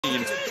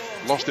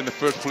Lost in the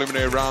first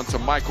preliminary round to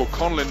Michael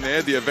Conlon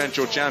there, the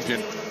eventual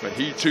champion. But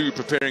he too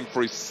preparing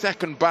for his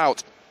second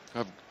bout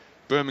of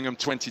Birmingham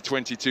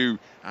 2022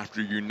 after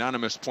a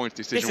unanimous point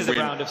decision win. This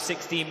is a round of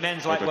 16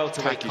 men's light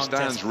welterweight Pakistan's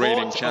contest.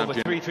 reigning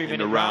champion in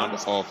the round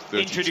of 32.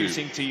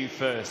 Introducing to you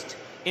first,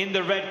 in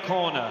the red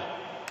corner,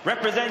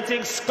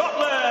 representing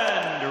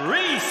Scotland,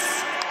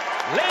 Reese,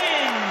 Lynch.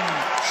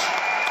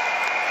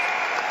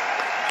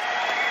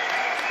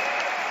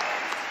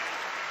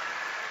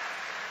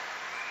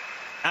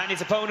 And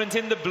his opponent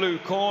in the blue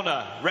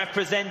corner,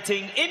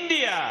 representing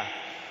India,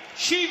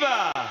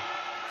 Shiva,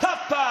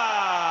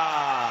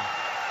 Thapa.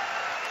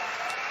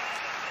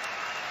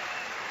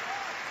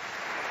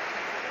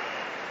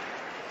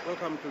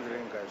 Welcome to the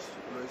ring, guys.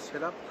 Please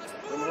head up,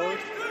 don't hold,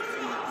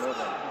 and more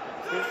than.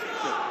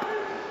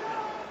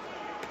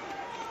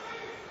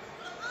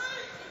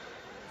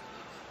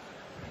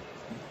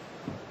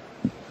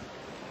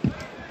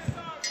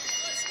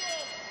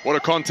 What a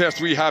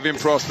contest we have in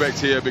prospect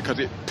here, because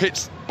it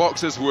pits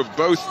boxers who have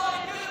both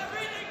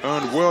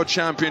earned World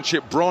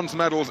Championship bronze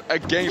medals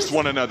against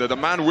one another. The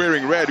man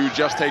wearing red, who's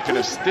just taken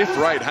a stiff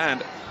right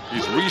hand,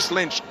 is Reese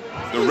Lynch,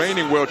 the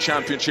reigning World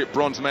Championship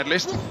bronze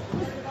medalist,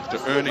 after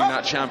earning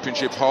that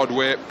championship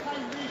hardware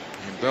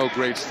in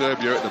Belgrade,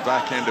 Serbia at the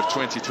back end of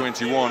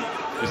 2021.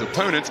 His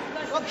opponent,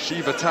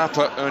 Shiva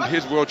Thapa, earned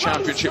his World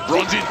Championship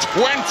bronze in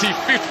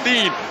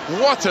 2015.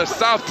 What a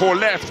southpaw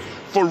left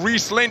for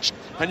Reese Lynch,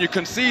 and you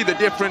can see the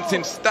difference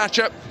in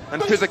stature and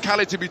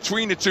physicality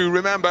between the two.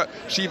 Remember,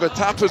 Shiva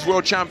Thapa's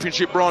World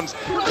Championship bronze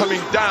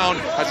coming down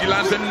as he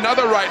lands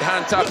another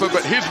right-hand tapper,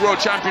 but his World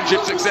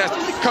Championship success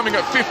coming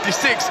at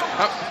 56.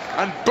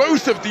 And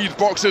both of these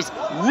boxers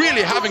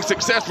really having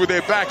success with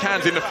their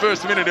backhands in the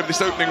first minute of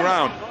this opening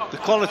round. The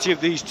quality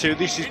of these two,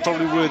 this is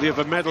probably worthy of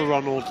a medal,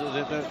 Ronald.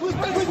 They're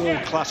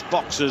world-class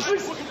boxers.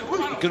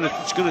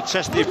 It's going to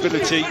test the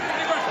ability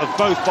of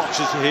both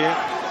boxers here.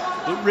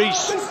 But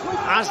Reese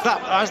has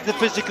the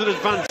physical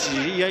advantage.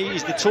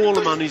 He's the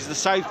taller man, he's the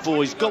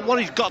southpaw. He's got what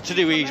he's got to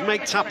do here is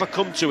make Thapa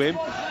come to him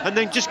and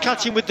then just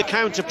catch him with the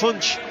counter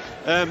punch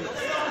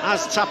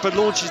as Thapa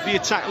launches the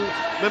attack.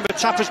 Remember,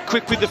 Tapa's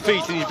quick with the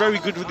feet and he's very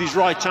good with his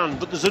right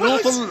hand, but there's an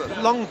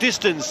awful long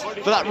distance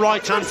for that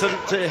right hand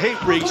to hit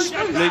Reese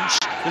Lynch,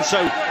 and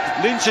so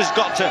Lynch has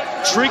got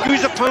to trigger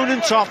his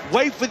opponent off,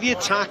 wait for the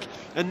attack,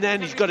 and then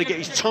he's got to get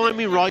his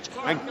timing right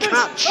and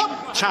catch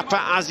Thapa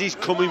as he's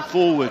coming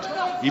forward.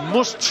 He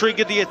must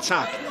trigger the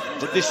attack,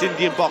 but this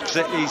Indian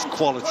boxer is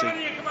quality.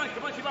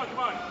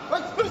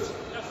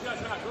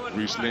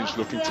 Reese Lynch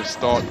looking to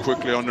start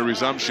quickly on the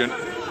resumption.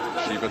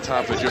 Shiva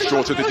Thapa just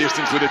short of the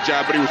distance with a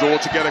jab, but he was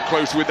altogether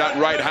close with that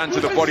right hand to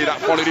the body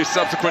that followed his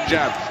subsequent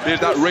jab. There's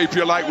that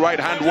rapier-like right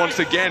hand once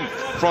again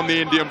from the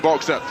Indian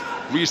boxer.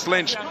 Reese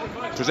Lynch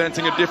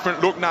presenting a different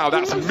look now.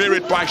 That's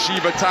mirrored by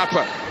Shiva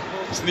Thapa.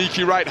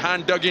 Sneaky right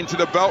hand dug into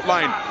the belt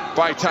line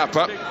by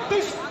Thapa.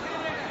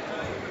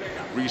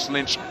 Reese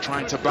Lynch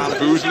trying to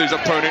bamboozle his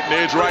opponent.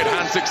 There's right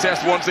hand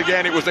success once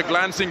again. It was a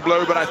glancing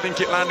blow, but I think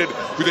it landed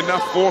with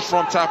enough force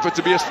from Thapa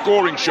to be a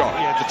scoring shot.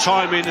 Yeah, the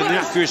timing and the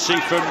accuracy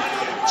from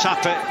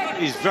Thapa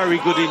is very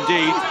good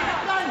indeed.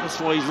 That's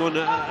why he's won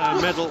a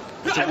medal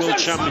at the World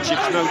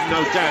Championships, no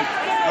doubt.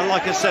 And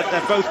like I said,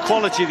 they're both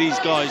quality, these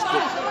guys,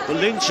 but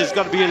Lynch has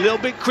got to be a little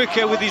bit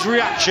quicker with his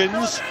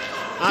reactions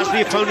as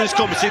the opponent's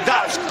coming.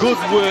 That's good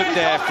work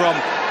there from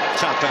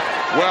Thapa.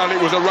 Well,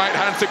 it was a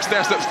right-hand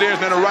success upstairs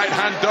and then a right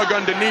hand dug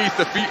underneath.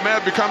 The feet may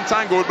have become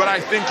tangled, but I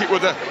think it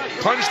was a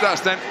punch that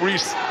sent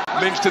Reese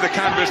Lynch to the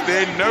canvas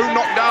there. No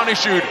knockdown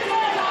issued.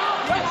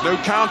 No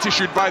count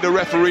issued by the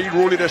referee,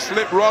 ruling a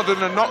slip rather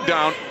than a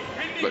knockdown.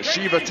 But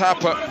Shiva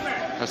Thapa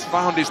has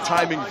found his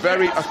timing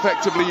very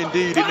effectively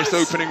indeed in this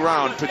opening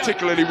round,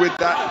 particularly with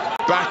that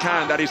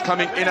backhand that is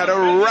coming in at a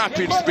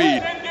rapid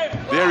speed.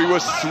 There he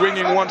was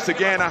swinging once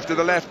again after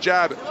the left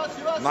jab.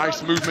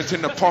 Nice movement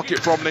in the pocket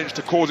from Lynch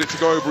to cause it to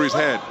go over his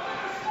head.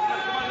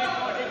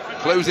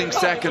 Closing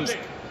seconds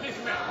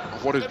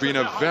of what has been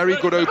a very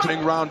good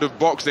opening round of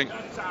boxing.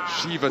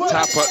 Shiva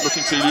Thapa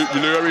looking to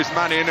lure his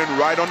man in, and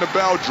right on the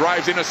bell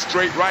drives in a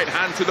straight right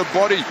hand to the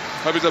body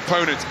of his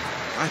opponent.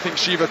 I think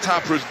Shiva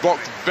Thapa has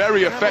boxed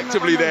very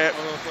effectively there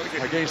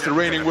against the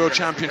reigning World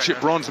Championship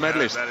bronze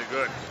medalist. Very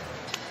good.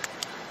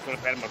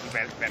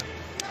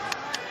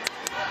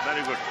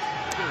 Very good.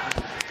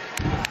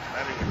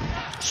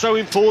 So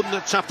important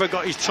that Thapa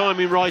got his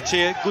timing right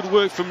here. Good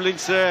work from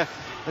Lynch there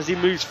as he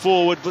moves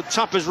forward, but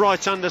Tapa's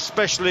right hand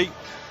especially,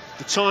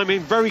 the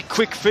timing, very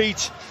quick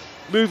feet,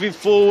 moving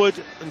forward,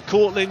 and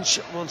caught Lynch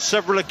on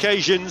several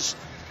occasions.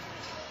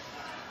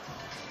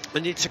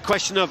 And it's a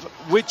question of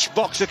which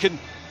boxer can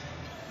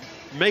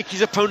make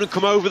his opponent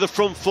come over the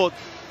front foot.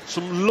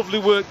 Some lovely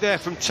work there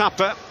from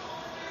Thapa.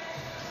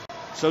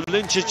 So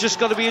Lynch has just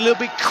got to be a little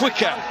bit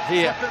quicker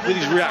here with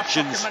his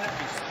reactions.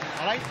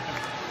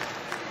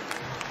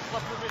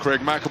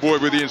 Craig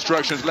McAvoy with the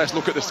instructions. Let's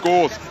look at the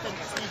scores.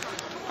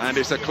 And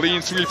it's a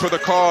clean sweep of the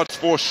cards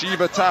for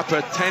Shiva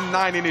Thapa.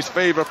 10-9 in his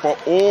favour for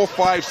all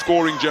 5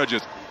 scoring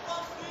judges.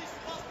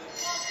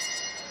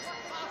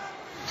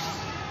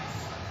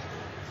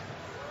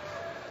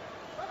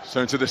 So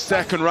into the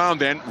second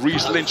round then,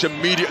 Reese Lynch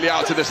immediately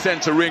out to the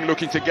center ring,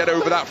 looking to get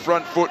over that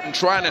front foot and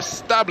try and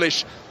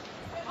establish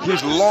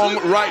his long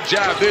right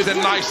jab. There's a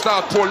nice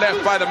southpaw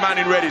left by the man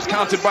in red. He's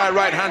countered by a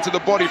right hand to the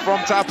body from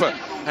Thapa.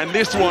 And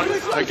this one,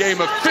 a game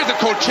of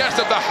physical chess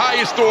of the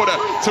highest order.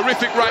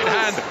 Terrific right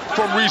hand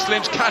from Reese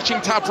Lynch, catching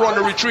Thapa on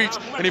the retreat,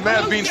 and he may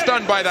have been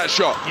stunned by that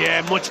shot.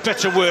 Yeah, much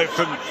better work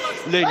from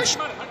Lynch.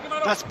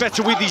 That's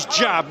better with his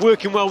jab,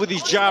 working well with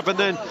his jab, and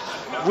then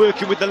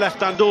working with the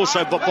left hand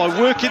also. But by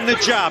working the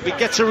jab, it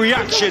gets a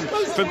reaction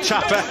from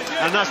Thapa,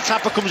 and as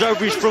Thapa comes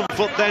over his front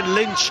foot, then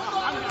Lynch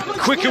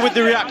quicker with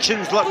the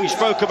reactions like we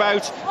spoke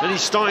about, and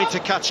he's starting to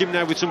catch him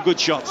now with some good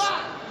shots.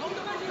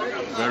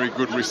 Very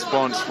good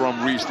response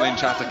from Reese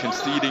Lynch after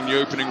conceding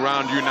the opening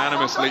round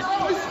unanimously.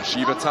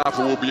 Shiva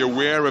Thapa will be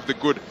aware of the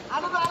good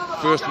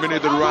first minute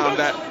of the round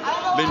that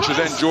Lynch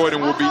has enjoyed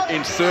and will be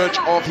in search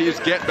of his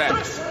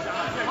get-back.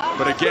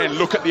 But again,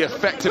 look at the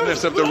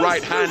effectiveness of the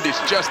right hand. It's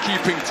just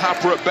keeping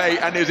Thapa at bay,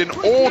 and there's an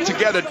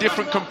altogether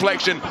different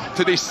complexion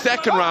to this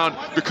second round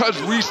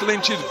because Reese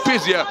Lynch is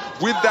busier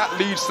with that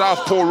lead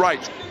southpaw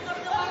right.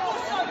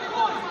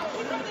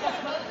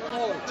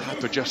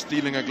 Thapa just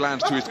stealing a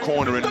glance to his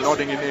corner and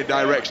nodding in their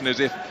direction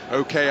as if,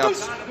 okay, I've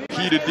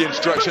heeded the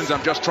instructions,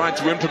 I'm just trying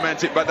to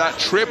implement it. But that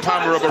trip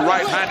hammer of a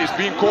right hand is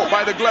being caught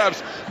by the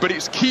gloves, but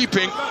it's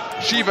keeping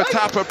Shiva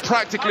Thapa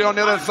practically on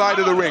the other side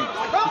of the ring.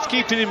 It's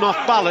keeping him off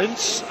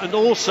balance, and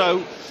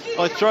also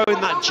by throwing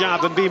that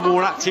jab and being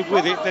more active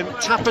with it, then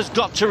Thapa's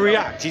got to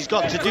react, he's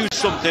got to do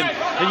something,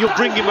 and you'll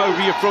bring him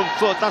over your front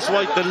foot. That's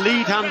why the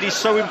lead hand is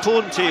so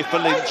important here for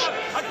Lynch.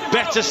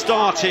 Better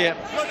start here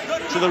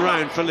to the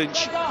round for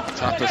Lynch.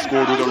 Thapa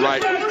scored with a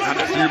right hand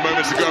a few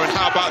moments ago, and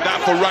how about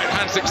that for right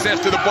hand success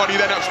to the body,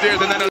 then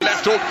upstairs, and then a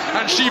left hook,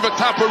 and Shiva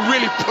Thapa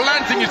really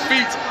planting his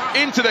feet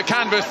into the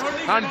canvas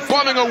and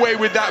bombing away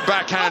with that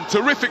backhand.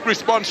 Terrific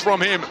response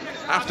from him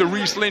after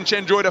Reese Lynch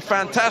enjoyed a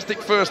fantastic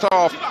first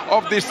half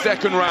of this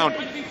second round.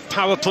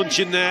 Power punch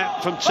in there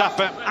from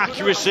Thapa,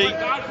 accuracy,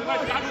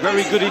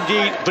 very good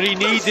indeed, but he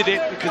needed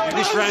it because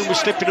this round was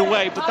slipping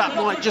away, but that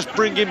might just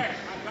bring him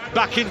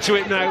back into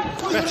it now.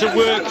 Better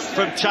work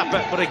from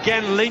Thapa, but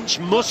again Lynch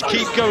must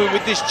keep going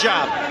with this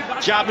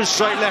jab. Jab and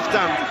straight left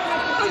hand.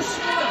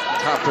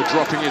 Thapa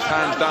dropping his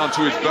hands down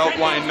to his belt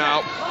line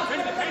now,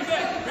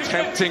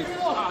 tempting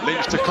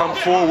Lynch to come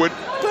forward.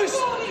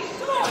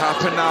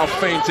 Thapa now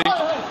feinting,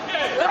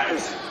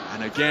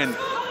 and again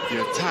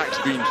the attack's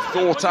been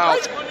thought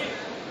out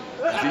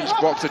as each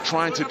boxer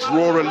trying to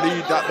draw a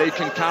lead that they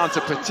can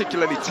counter,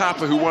 particularly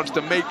Thapa, who wants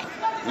to make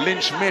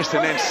Lynch miss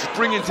and then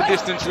spring into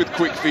distance with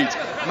quick feet.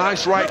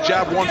 Nice right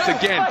jab once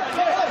again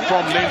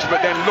from Lynch,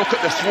 but then look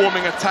at the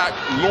swarming attack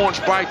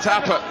launched by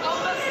Thapa.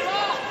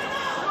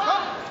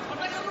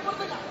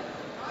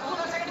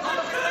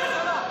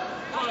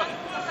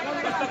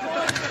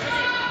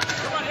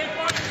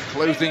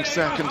 Closing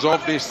seconds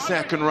of this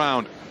second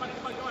round.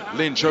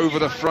 Lynch over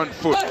the front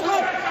foot,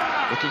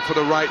 looking for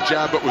the right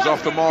jab, but was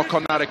off the mark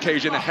on that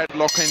occasion. A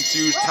headlock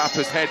ensues.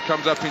 Thapa's head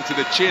comes up into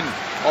the chin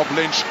of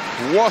Lynch.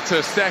 What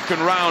a second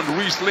round.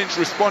 Reese Lynch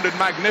responded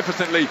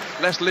magnificently.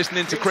 Let's listen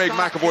in to Craig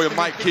McAvoy and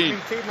Mike Keane.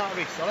 Big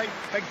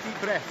deep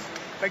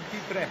breath, big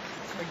deep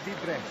breath, big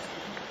deep breath.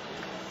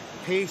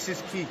 Pace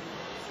is key,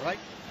 right?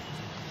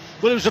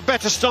 Well, it was a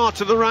better start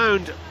to the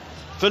round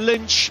for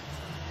Lynch.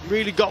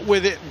 Really got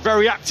with it,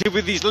 very active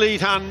with his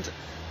lead hand,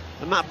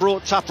 and that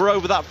brought Thapa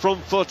over that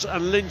front foot,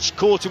 and Lynch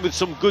caught him with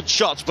some good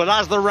shots. But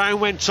as the round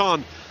went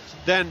on,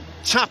 then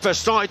Thapa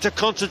started to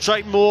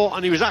concentrate more,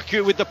 and he was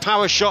accurate with the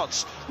power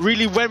shots,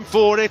 really went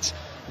for it,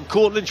 and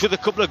caught Lynch with a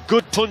couple of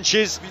good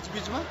punches.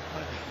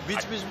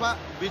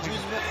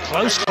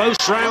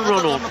 Close round,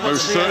 Ronald.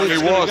 Most certainly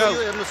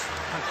was.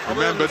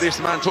 Remember, this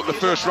man took the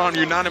first round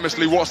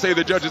unanimously. What say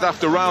the judges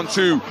after round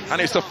two?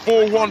 And it's a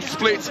 4-1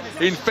 split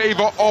in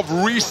favour of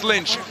Reese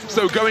Lynch.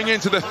 So going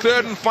into the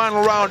third and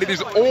final round, it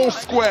is all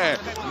square,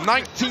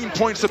 19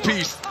 points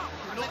apiece.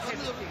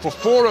 For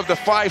 4 of the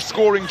 5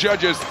 scoring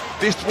judges,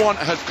 this one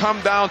has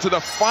come down to the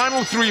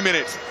final 3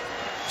 minutes.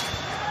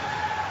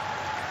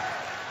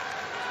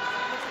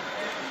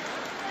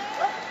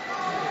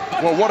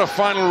 Well, what a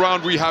final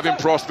round we have in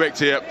prospect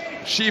here.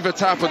 Shiva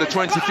Thapa, the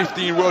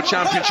 2015 World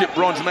Championship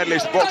bronze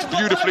medalist, boxed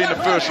beautifully in the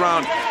first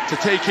round to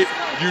take it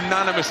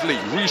unanimously.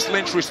 Reese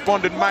Lynch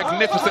responded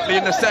magnificently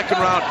in the second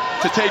round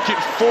to take it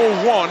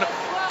 4-1.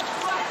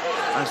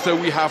 And so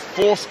we have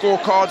 4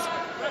 scorecards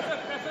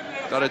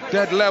that are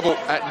dead level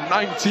at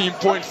 19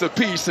 points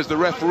apiece as the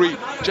referee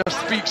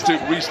just speaks to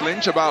Reese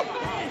Lynch about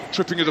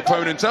tripping his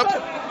opponent up.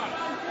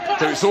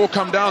 So it's all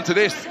come down to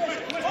this.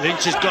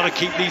 Lynch has got to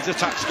keep these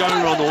attacks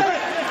going, Ronald.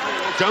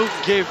 Don't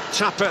give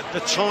Thapa the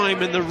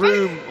time and the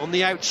room on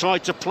the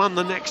outside to plan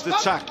the next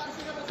attack.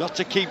 Got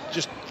to keep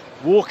just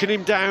walking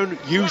him down,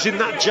 using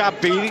that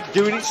jab,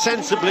 doing it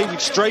sensibly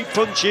with straight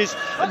punches,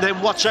 and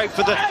then watch out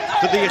for the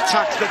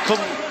attacks that come,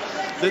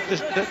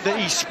 that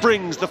he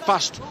springs, the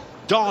fast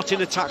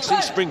darting attacks that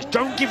he springs.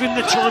 Don't give him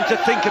the time to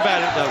think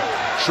about it, though.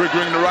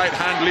 Triggering the right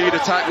hand lead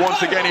attack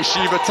once again is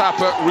Shiva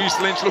Thapa. Reese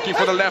Lynch looking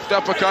for the left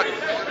uppercut.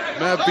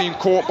 may have been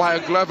caught by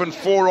a glove and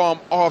forearm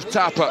of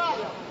Thapa.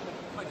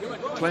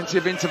 Plenty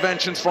of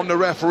interventions from the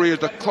referee as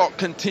the clock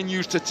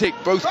continues to tick.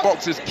 Both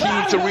boxers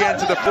keen to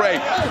re-enter the fray.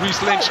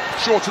 Reese Lynch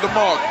short of the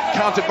mark,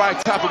 countered by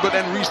Thapa, but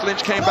then Reese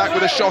Lynch came back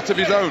with a shot of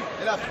his own.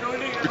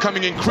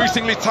 Becoming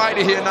increasingly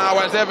tighter here now,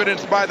 as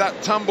evidenced by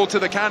that tumble to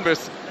the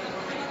canvas.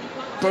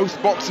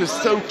 Both boxers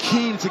so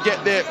keen to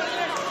get their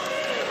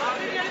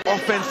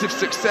offensive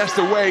success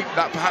away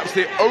that perhaps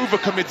they're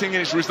overcommitting and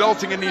it's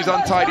resulting in these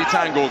untidy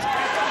tangles.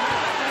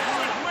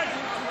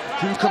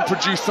 Who can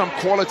produce some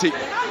quality?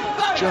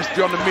 Just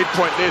beyond the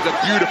midpoint, there's a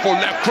beautiful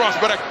left cross,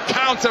 but a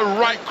counter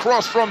right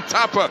cross from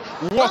Thapa.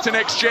 What an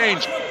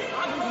exchange.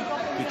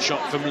 Good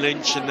shot from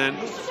Lynch, and then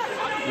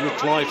the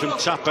reply from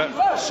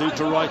Thapa.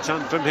 Super right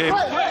hand from him.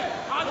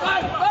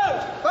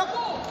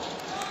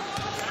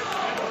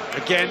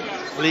 Again,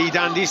 lead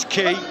hand is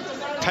key.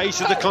 Pace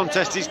of the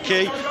contest is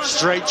key.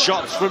 Straight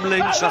shots from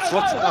Lynch, that's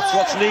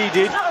what's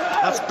needed.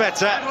 That's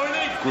better.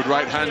 Good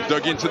right hand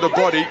dug into the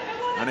body.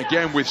 And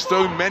again, with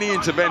so many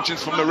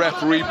interventions from the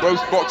referee, both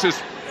boxers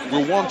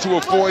will want to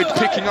avoid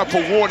picking up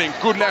a warning.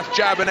 Good left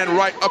jab and then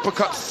right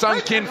uppercut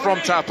sunk in from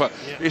Thapa.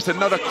 It's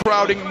another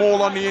crowding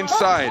maul on the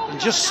inside. And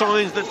just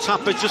signs that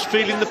Thapa just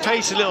feeling the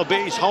pace a little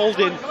bit. He's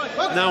holding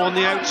now on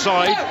the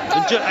outside.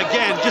 And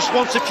again, just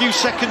wants a few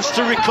seconds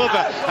to recover.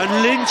 And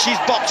Lynch is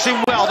boxing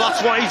well.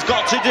 That's what he's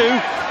got to do,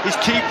 is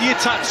keep the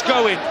attacks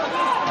going.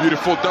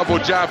 Beautiful double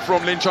jab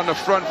from Lynch on the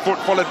front foot,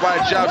 followed by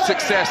a jab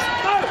success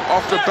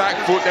off the back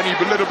foot. Then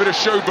a little bit of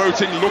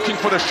showboating, looking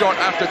for the shot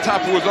after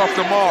Thapa was off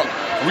the mark.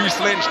 Reese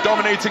Lynch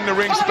dominating the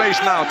ring space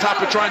now.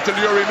 Thapa trying to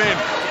lure him in.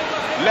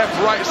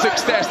 Left-right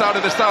success out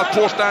of the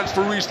southpaw stance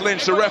for Reese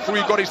Lynch. The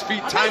referee got his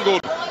feet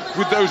tangled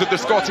with those of the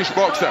Scottish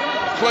boxer.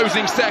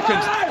 Closing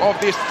seconds of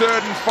this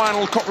third and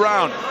final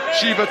round.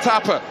 Shiva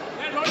Thapa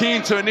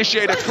keen to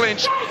initiate a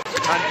clinch,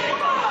 and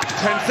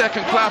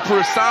 10-second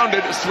clapper has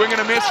sounded. A swing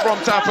and a miss from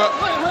Thapa,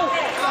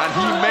 and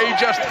he may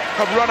just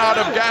have run out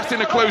of gas in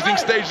the closing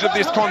stages of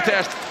this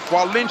contest,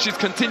 while Lynch is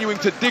continuing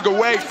to dig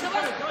away.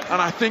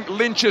 And I think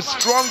Lynch's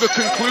stronger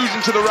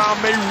conclusion to the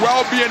round may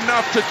well be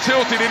enough to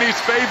tilt it in his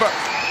favor.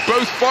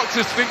 Both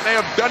boxers think they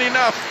have done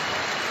enough,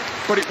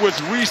 but it was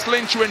Reese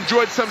Lynch who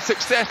enjoyed some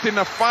success in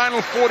the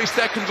final 40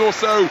 seconds or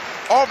so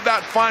of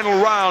that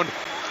final round.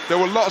 There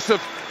were lots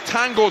of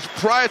tangles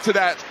prior to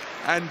that,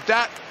 and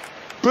that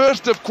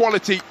burst of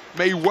quality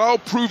may well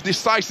prove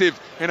decisive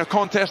in a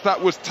contest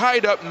that was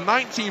tied up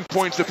 19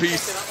 points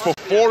apiece for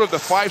 4 of the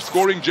 5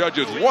 scoring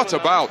judges. What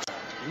about?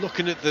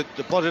 Looking at the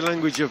body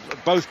language of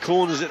both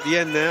corners at the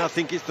end there, I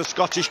think it's the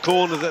Scottish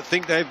corner that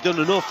think they've done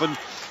enough, and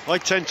I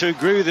tend to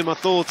agree with him. I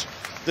thought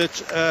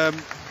that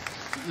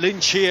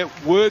Lynch here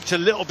worked a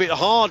little bit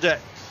harder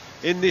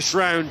in this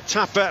round.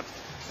 Thapa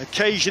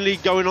occasionally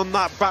going on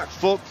that back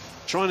foot,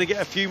 trying to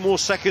get a few more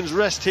seconds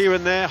rest here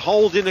and there,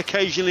 holding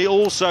occasionally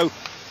also.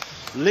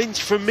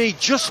 Lynch, for me,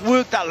 just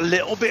worked that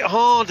little bit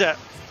harder.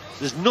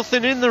 There's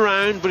nothing in the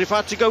round, but if I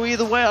had to go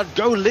either way, I'd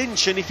go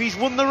Lynch, and if he's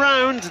won the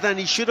round, then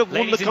he should have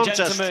won the contest.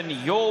 Ladies and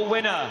gentlemen, your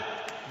winner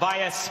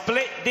via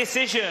split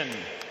decision,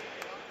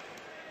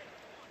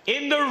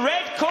 in the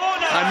red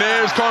corner. And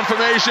there's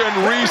confirmation.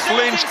 Reese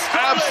Lynch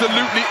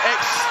absolutely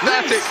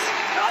ecstatic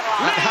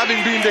at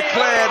having been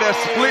declared a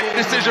split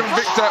decision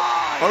victor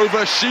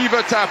over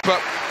Shiva Thapa.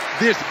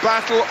 This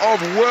battle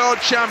of World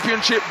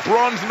Championship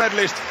bronze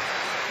medalist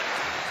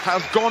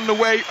has gone the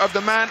way of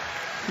the man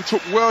who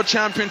took World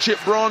Championship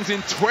bronze in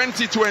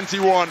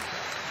 2021.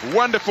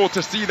 Wonderful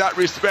to see that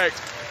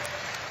respect.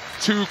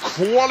 2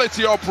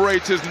 quality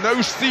operators,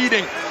 no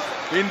seeding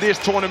in this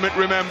tournament,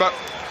 remember.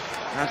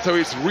 And so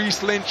it's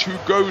Reese Lynch who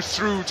goes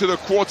through to the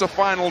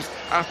quarterfinals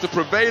after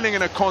prevailing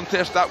in a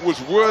contest that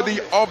was worthy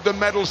of the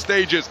medal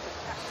stages.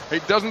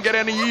 It doesn't get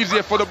any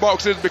easier for the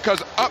boxers,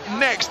 because up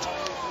next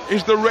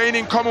is the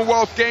reigning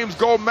Commonwealth Games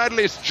gold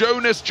medalist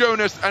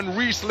Jonas and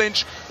Reese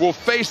Lynch will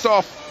face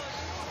off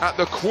at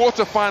the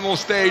quarterfinal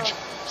stage.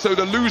 So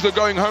the loser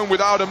going home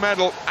without a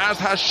medal, as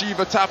has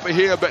Shiva Thapa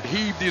here, but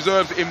he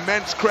deserves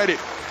immense credit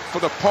for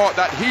the part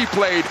that he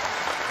played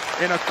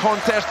in a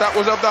contest that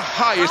was of the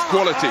highest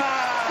quality.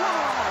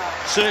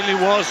 Certainly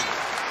was.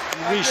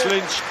 Reese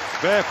Lynch,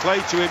 fair play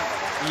to him.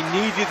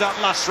 He needed that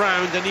last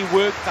round, and he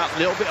worked that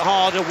little bit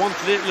harder,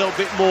 wanted it a little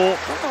bit more.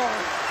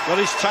 Got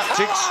his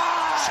tactics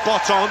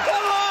spot on.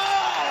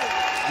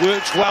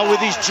 Worked well with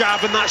his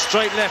jab and that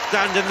straight left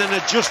hand, and then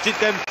adjusted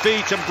them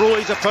feet and brought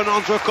his opponent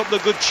onto a couple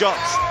of good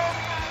shots.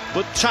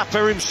 But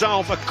Thapa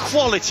himself, a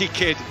quality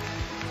kid,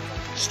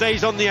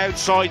 stays on the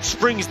outside,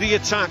 springs the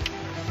attack,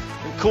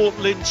 and caught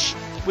Lynch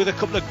with a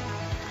couple of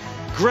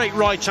great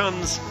right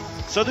hands.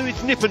 So there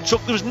was nip and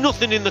tuck. There was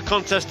nothing in the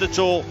contest at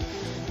all.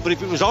 But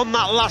if it was on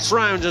that last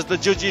round, as the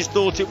judges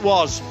thought it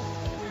was,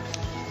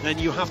 then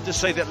you have to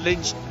say that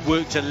Lynch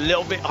worked a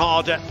little bit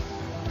harder,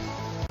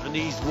 and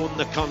he's won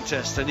the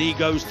contest, and he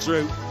goes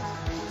through.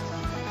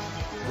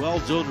 Well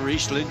done,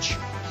 Reese Lynch.